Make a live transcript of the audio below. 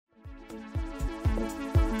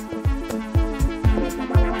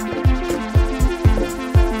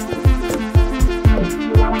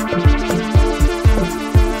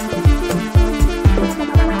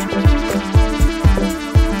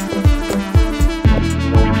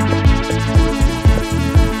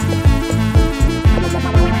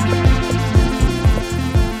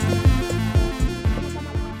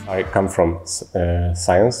come from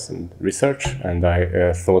science and research, and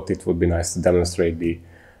I thought it would be nice to demonstrate the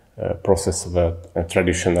process of a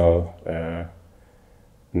traditional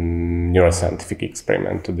neuroscientific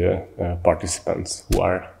experiment to the participants who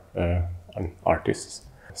are artists.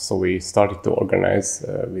 So we started to organize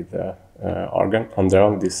with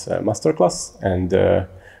Andrea this masterclass, and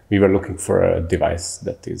we were looking for a device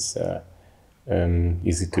that is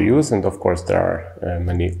easy to use, and of course there are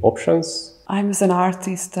many options. As an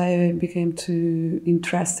artist, I became too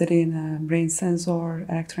interested in brain sensor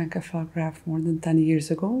electroencephalograph more than 10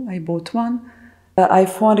 years ago. I bought one. I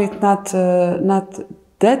found it not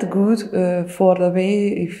that good for the way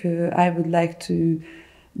if I would like to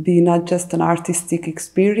be not just an artistic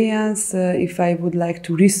experience, if I would like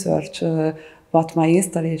to research what my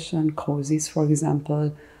installation causes, for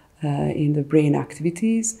example, in the brain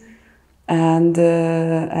activities. And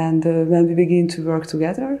when we begin to work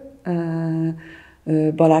together,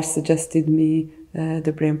 Balázs suggested me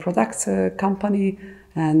the brain products company,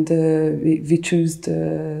 and we chose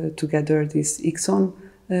together this X.on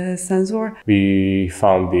sensor. We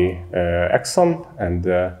found the X.on, and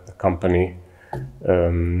the company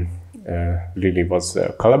really was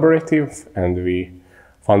collaborative, and we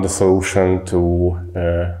found a solution to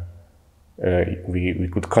we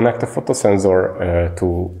could connect a photosensor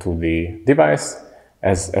to the device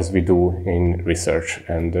as we do in research,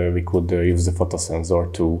 and we could use the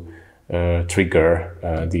photosensor to trigger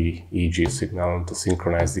the EEG signal, to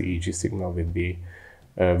synchronize the EEG signal with the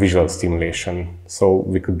visual stimulation. So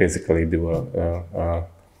we could basically do a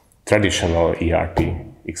traditional ERP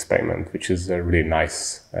experiment, which is really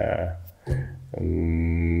nice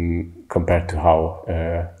compared to how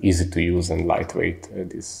easy to use and lightweight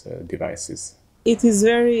this device is. It is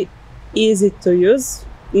very easy to use,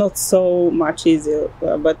 not so much easy,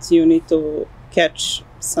 but you need to catch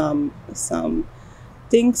some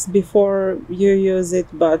things before you use it,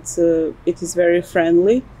 but it is very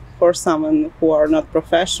friendly for someone who are not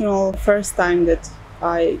professional. First time that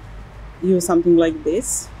I use something like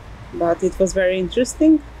this, but it was very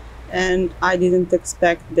interesting, and I didn't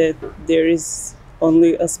expect that there is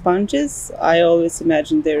only a sponges. I always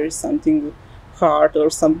imagined there is something hard or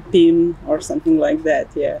some pin or something like that,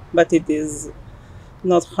 yeah. But it is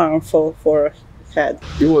not harmful for head.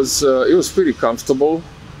 It was pretty comfortable.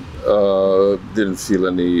 Didn't feel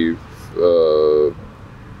any,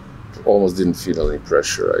 almost didn't feel any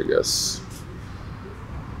pressure, I guess.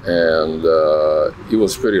 And it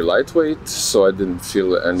was pretty lightweight, so I didn't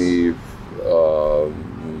feel anything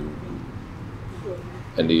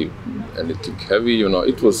heavy. You know,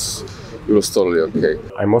 it was totally okay.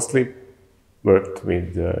 I mostly worked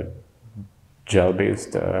with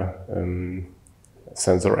gel-based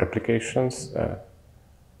sensor applications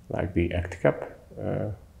like the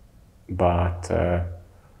ActiCap, but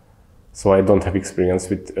so I don't have experience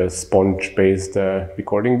with sponge-based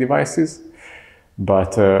recording devices.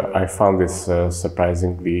 But I found this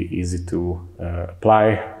surprisingly easy to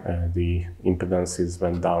apply. The impedances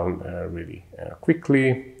went down really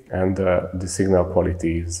quickly, and the signal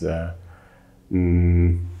quality is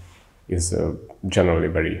generally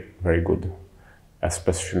very, very good,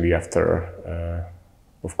 especially after,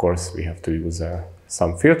 of course, we have to use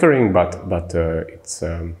some filtering, but it's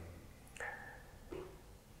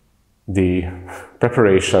the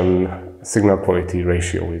preparation signal quality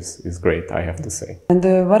ratio is great, I have to say. And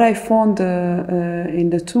what I found in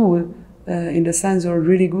the tool, in the sensor,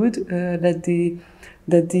 really good, that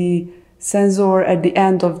the sensor at the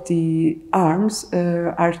end of the arms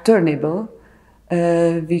are turnable,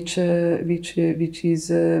 which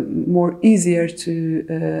is more easier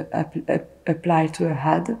to apply to a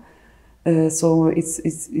head. So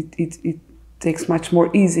it takes much more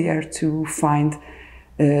easier to find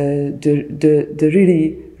the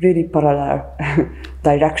really parallel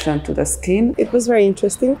direction to the skin. It was very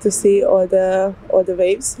interesting to see all the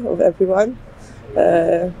waves of everyone.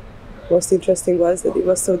 Most interesting was that it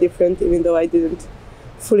was so different, even though I didn't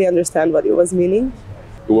fully understand what it was meaning.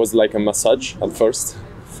 It was like a massage at first,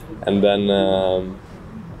 and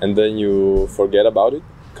then you forget about it,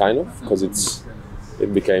 kind of, because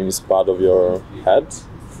it became part of your head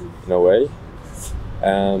in a way.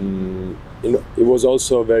 It was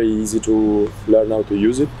also very easy to learn how to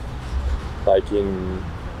use it. Like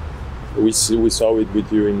we saw it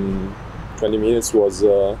with you in 20 minutes. I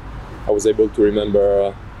was able to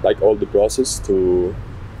remember like all the process to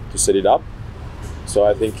set it up. So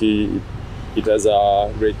I think it has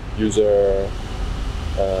a great user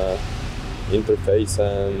interface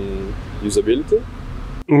and usability.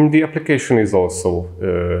 The application is also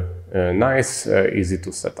nice, easy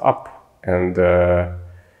to set up, and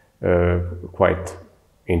quite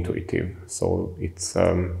intuitive. So it's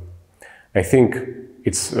I think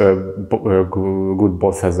it's good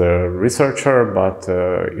both as a researcher, but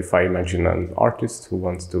if I imagine an artist who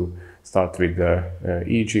wants to start with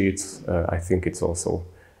EEG, I think it's also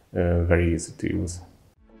very easy to use.